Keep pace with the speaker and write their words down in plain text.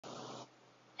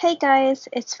Hey guys,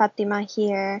 it's Fatima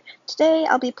here. Today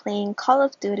I'll be playing Call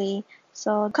of Duty,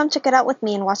 so come check it out with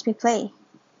me and watch me play.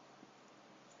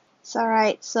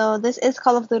 So this is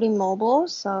Call of Duty Mobile,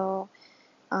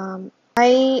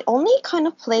 I only kind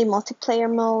of play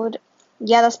multiplayer mode.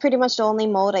 Yeah, that's pretty much the only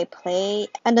mode I play.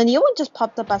 And the new one just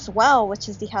popped up as well, which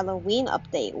is the Halloween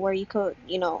update where you could,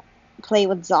 play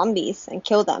with zombies and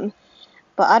kill them.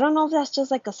 But I don't know if that's just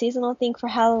like a seasonal thing for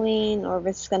Halloween or if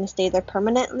it's gonna stay there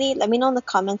permanently. Let me know in the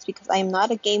comments because I am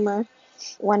not a gamer.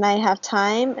 When I have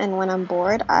time and when I'm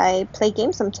bored, I play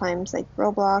games sometimes like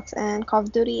Roblox and Call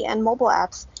of Duty and mobile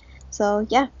apps. So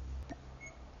yeah.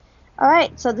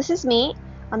 Alright, so this is me.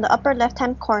 On the upper left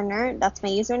hand corner, that's my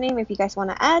username if you guys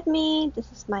want to add me. This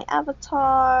is my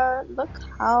avatar. Look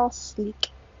how sleek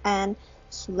and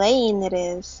slaying it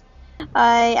is.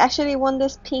 I actually won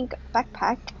this pink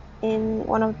backpack in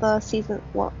one of the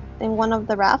in one of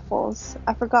the raffles.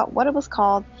 I forgot what it was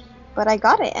called, but I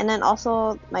got it. And then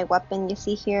also my weapon you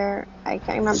see here, I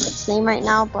can't remember its name right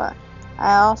now, but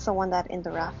I also won that in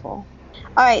the raffle.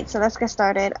 Alright, so let's get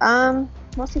started.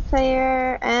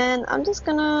 Multiplayer, and I'm just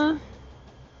gonna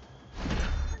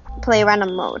play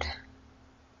random mode.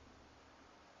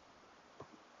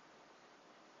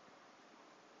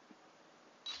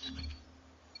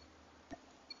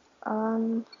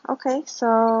 Okay,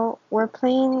 so we're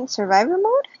playing survivor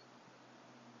mode?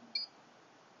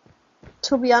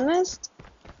 To be honest,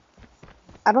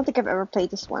 I don't think I've ever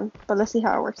played this one, but let's see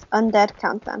how it works. Undead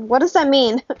countdown. What does that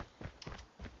mean?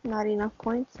 Not enough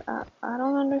points? I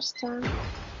don't understand.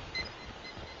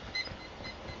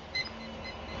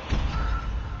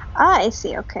 Ah, I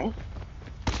see, okay.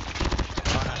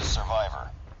 Converted to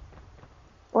survivor.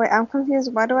 Wait, I'm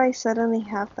confused. Why do I suddenly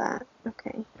have that?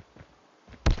 Okay.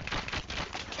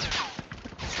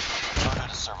 Converted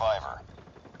to survivor.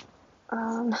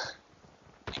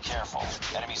 Be careful.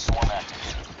 Enemy swarm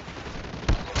activated.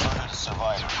 Converted to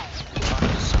survivor. Converted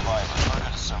to survivor.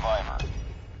 Converted to survivor.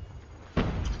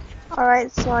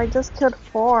 Alright, so I just killed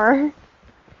 4.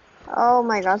 Oh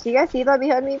my gosh, you guys see that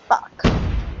behind me? Fuck.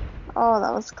 Oh,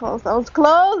 that was close. That was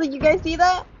close! Did you guys see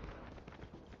that?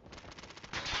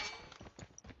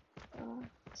 I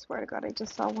swear to God, I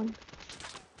just saw one.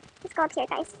 Let's go up here,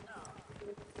 guys.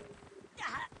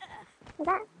 Is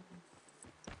that?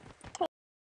 Okay.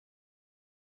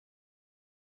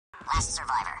 Last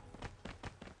survivor.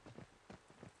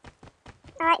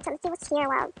 Alright, so let's see what's here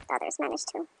while the others manage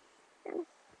to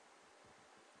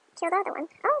kill the other one.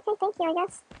 Oh, okay, thank you, I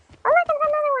guess. Oh, look, there's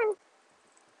another one!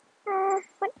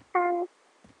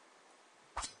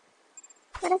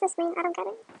 What does this mean? I don't get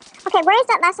it. Okay, where is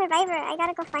that last survivor? I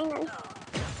gotta go find them.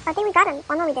 I think we got him.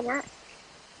 Oh, no, we did not.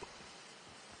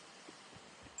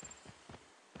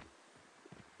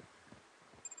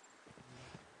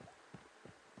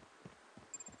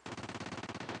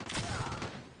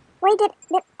 Wait,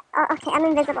 oh, okay, I'm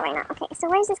invisible right now. Okay, so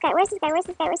where's this guy? Where's this guy? Where's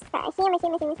this guy? Where's this guy? I see him, I see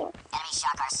him, I see him, I see him. Enemy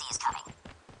Shock RC is coming.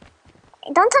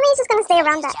 Don't tell me he's just gonna stay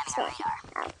around that Jamming our shit. radar.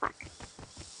 Oh, fuck.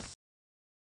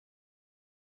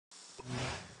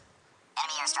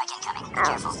 Enemy airstrike incoming. Be Oh,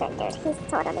 careful. shit, dude. He's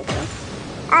totally good.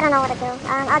 I don't know what to do.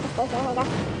 I'll just stay here, I guess.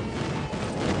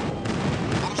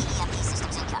 Enemy EMP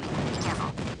systems incoming. Be careful.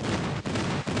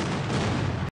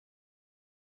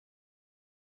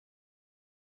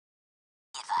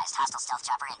 Be advised, hostile stealth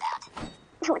chopper inbound.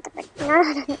 What the frick? No,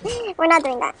 we're not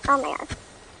doing that. Oh my god.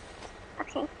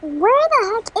 Okay. Where the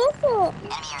heck is it?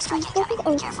 Enemy airstrike This is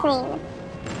incoming. Be careful. insane.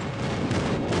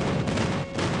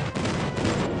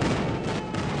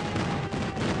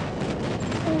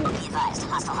 Be advised,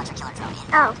 hostile hunter killer drone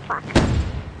inbound. Oh, fuck.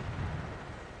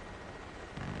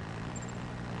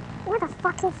 Where the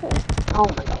fuck is he? Oh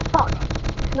my god, fuck!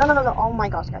 No, oh my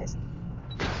gosh, guys.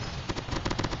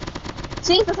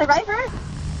 See, the survivor? Wait,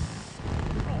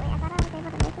 I thought I was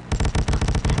able to make it.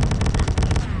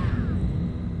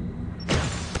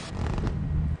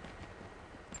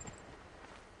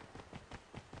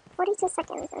 42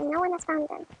 seconds, and no one has found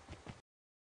them.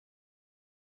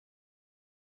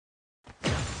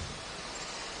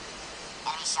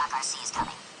 Enemy Shock RC is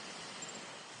coming.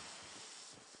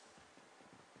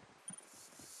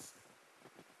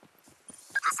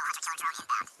 Hostile hunter killer drone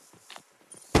inbound.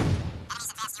 Enemy's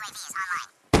advanced UAV is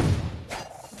online.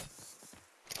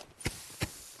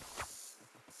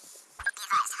 Be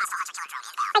advised, hostile hunter killer drone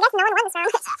inbound. I guess no one won this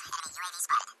round. Heads up, enemy UAV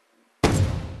spotted.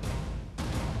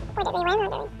 Wait, did we win or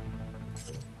did we?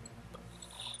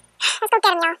 Let's go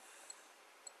get him, y'all.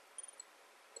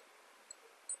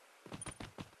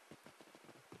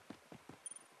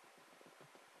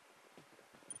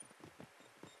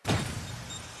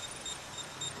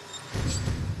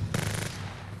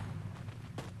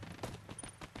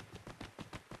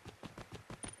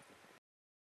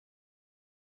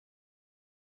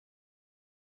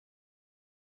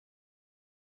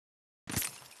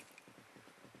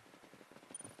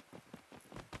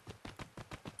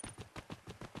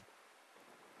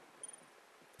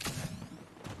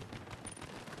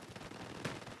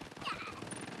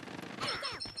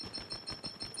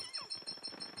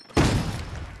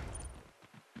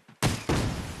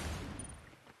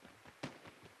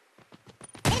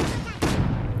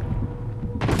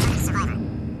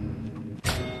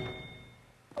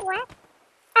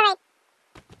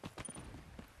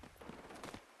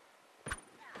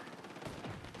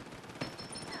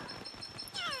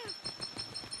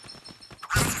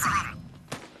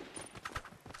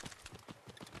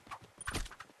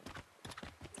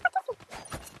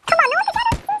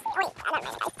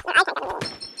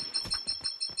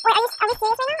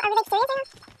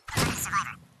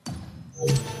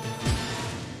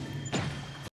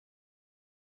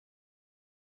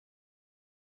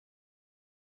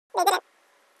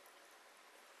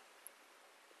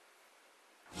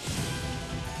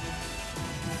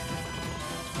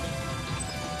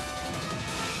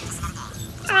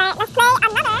 play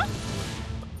another.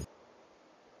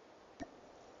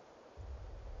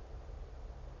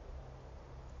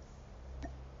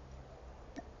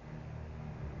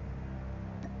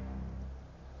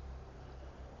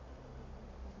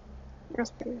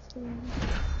 That's pretty fun.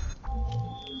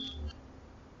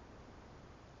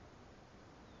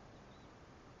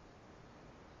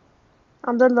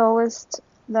 I'm the lowest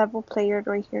level player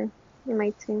right here in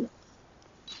my team.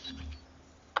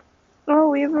 Oh,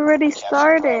 we've already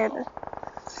started.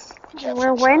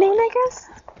 We're winning, I guess.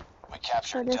 We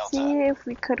captured Let's Delta. see if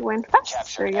we could win We faster,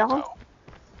 captured y'all. Echo.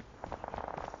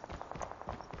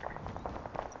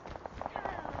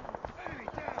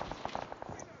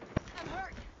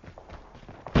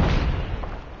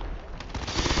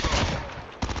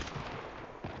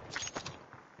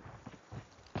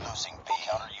 Losing B.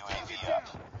 Counter UAV up.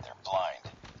 They're blind.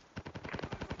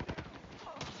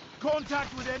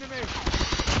 Contact with enemy.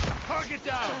 Target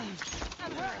down.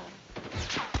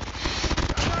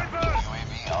 Sniper.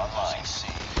 UAV online. C.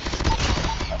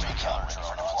 Enemy counter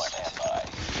drone on standby.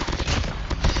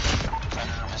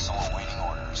 Predator missile awaiting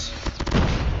orders.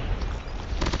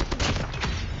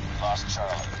 We lost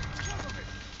Charlie.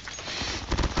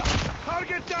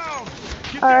 Target down.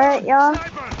 Get Alright, down. y'all.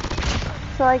 Sniper.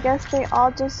 So I guess they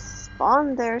all just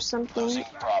spawned there or something. Losing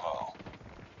Bravo.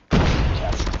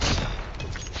 Capturing C.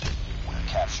 We're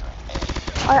capturing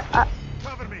A.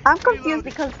 Cover me. I'm confused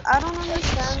Reloading. because I don't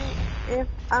understand if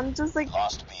I'm just like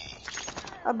Lost B.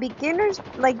 a beginner's,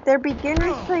 like they're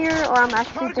beginner's player, or I'm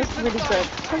actually just really good.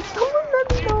 Like, someone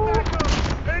let me know. Back up.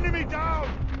 Enemy down.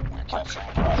 We're capturing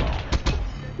Bravo.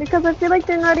 Because I feel like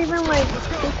they're not even like,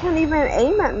 they can't even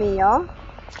aim at me, y'all.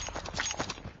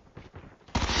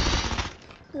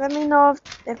 Let me know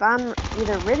if I'm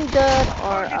either really good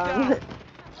or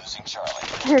Losing Charlie.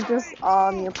 they're just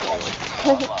all new players.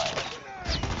 Online.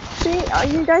 See,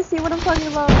 you guys see what I'm talking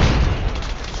about?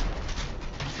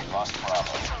 Lost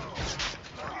Bravo.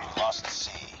 Lost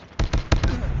C.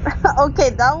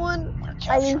 Okay, that one We're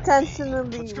I capturing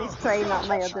intentionally go. was trying out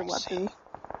my other Capturing C. weapons.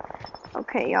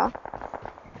 Okay, y'all.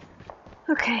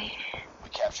 Okay, We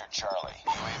captured Charlie.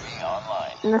 UAV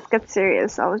online. let's get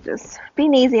serious. I was just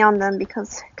being easy on them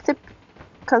because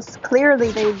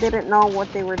clearly they didn't know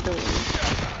what they were doing.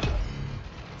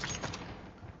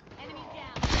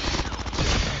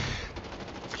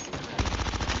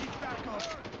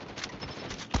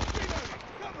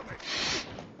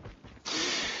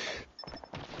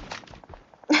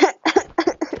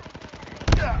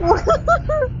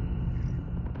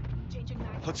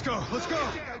 Let's go. Let's go.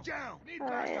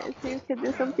 Alright, let's see if we can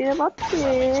do something about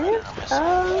this.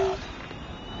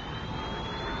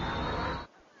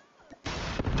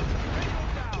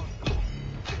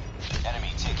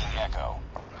 Enemy taking Echo.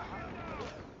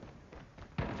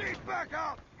 Back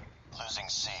up. Losing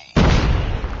C.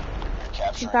 We're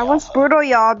capturing That was Alpha. brutal,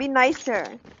 y'all. Be nicer.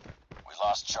 We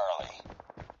lost Charlie.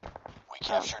 We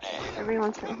captured A.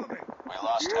 Everyone's We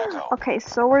lost Echo. okay,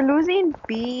 so we're losing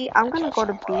B. I'm gonna go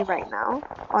to B right now.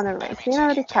 On the right. Being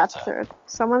already captured.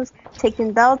 Someone's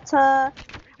taking Delta.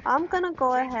 I'm gonna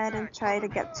go ahead and try to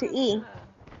get to E.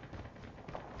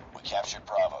 We captured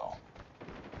Bravo.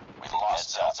 We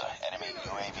lost Delta. Enemy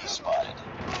UAV spotted.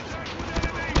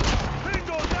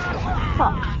 Bingo down.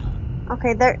 Fuck.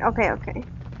 Okay, there. Okay.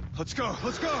 Let's go.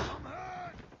 Let's go.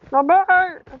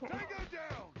 Robert. Okay. Tango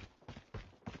down.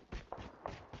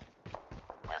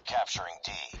 We're capturing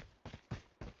D.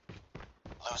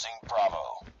 Losing Bravo.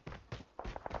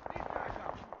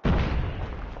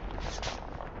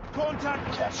 Contact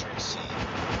with Capturing C.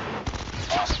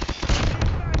 Lost B.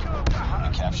 We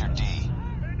captured D.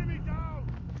 enemy down.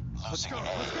 Let's Losing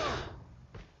go. Let's A. go.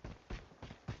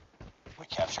 We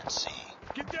captured C.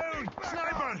 Get down.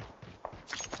 Sniper.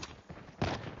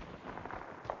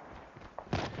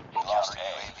 We lost A.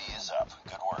 UAV is up.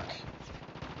 Good work.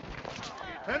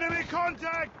 Enemy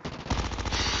contact.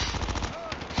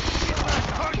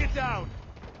 Target down.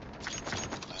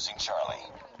 Losing Charlie.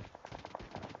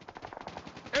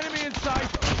 Enemy in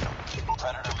sight.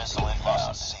 Predator missile in.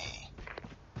 Lost C.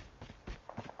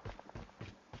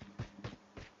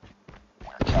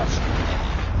 We're capturing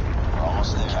A. We're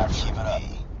almost there. Keep it up.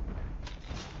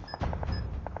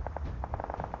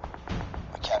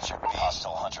 We captured B.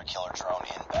 Hostile hunter-killer drone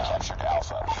inbound. Captured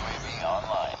Alpha. UAV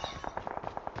online.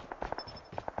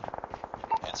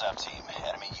 Heads up, team.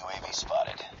 Enemy UAV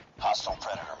spotted. Hostile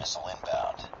Predator missile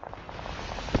inbound.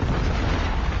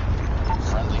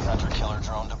 Friendly hunter-killer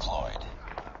drone deployed.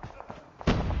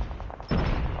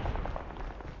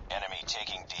 Enemy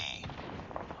taking D.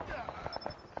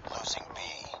 Losing B.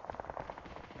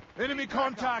 Enemy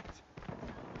contact.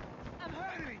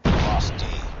 Lost D.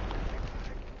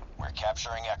 We're capturing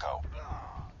Capturing Echo.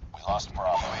 We lost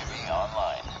Bravo. UAV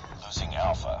online. Losing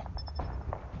Alpha.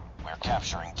 We're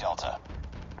capturing Delta.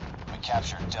 We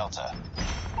captured Delta.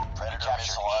 Predator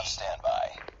missile on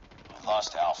standby. We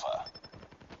lost Alpha.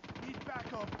 Need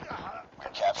backup.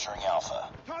 We're capturing Alpha.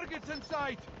 Targets in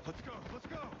sight. Let's go. Let's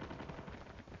go.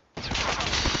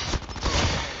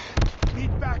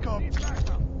 Need backup. Need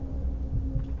backup.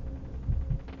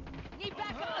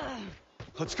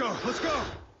 Let's go. Let's go.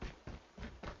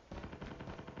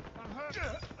 I'm hurt.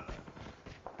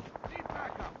 Need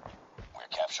backup. We're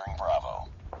capturing Bravo.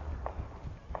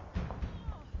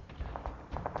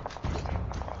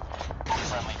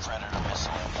 Friendly Predator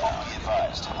missile inbound. Be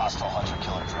advised. Hostile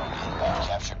hunter-killer drone inbound.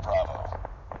 Captured Bravo.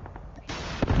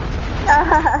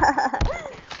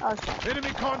 Oh, shit.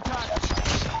 Enemy contact. Capturing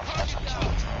C.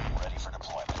 Hunter-killer drone ready for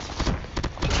deployment.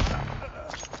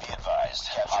 Be advised.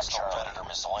 Hostile Predator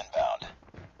missile inbound.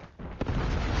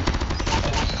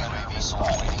 Enemy UAV missile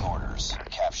awaiting orders.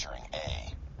 Capturing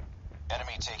A.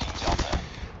 Enemy taking Delta.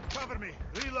 Cover me.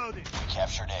 Reloading. We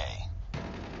captured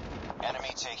A.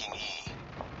 Enemy taking E.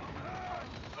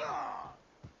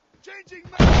 Changing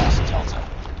We mag. lost Delta.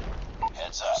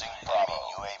 Heads up. Bravo.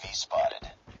 UAV spotted.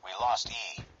 We lost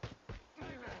E.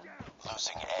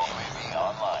 Losing A. UAV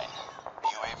online.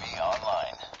 UAV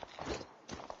online.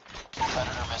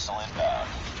 Predator missile inbound.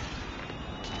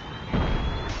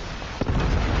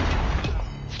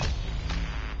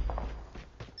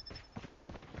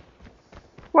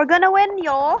 We're gonna win,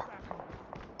 y'all.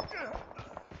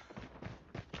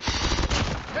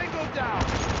 Tango down.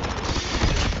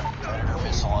 Predator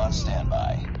missile on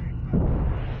standby.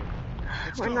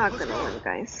 We're not gonna win,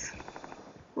 guys.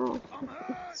 Oh,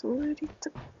 somebody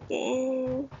took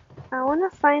it. I wanna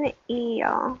find an E,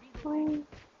 y'all.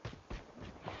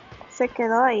 Se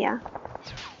quedó allá.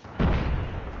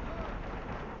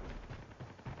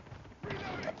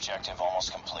 Objective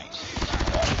almost complete.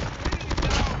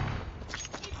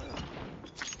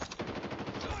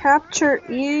 Capture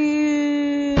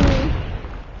you.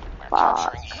 We're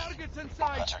capturing E. Targets in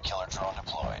sight. Hunter-killer drone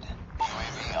deployed.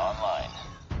 UAV online.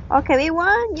 Okay, we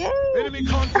won. Yay! Enemy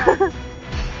contact.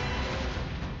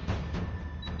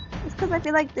 It's because I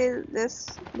feel like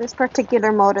this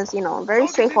particular mode is, you know, very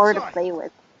straightforward to play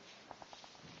with.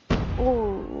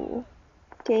 Ooh,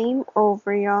 game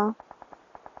over, y'all.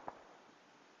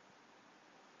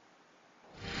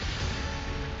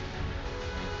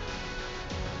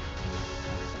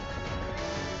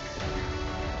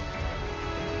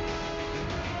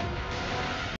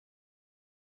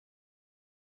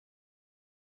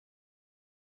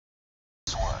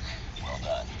 Nice work. Well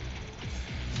done.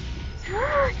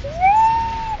 Yay!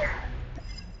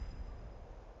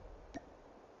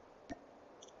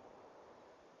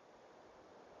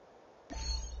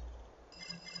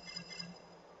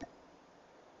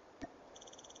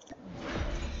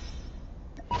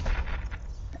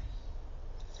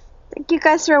 Thank you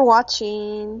guys for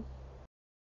watching.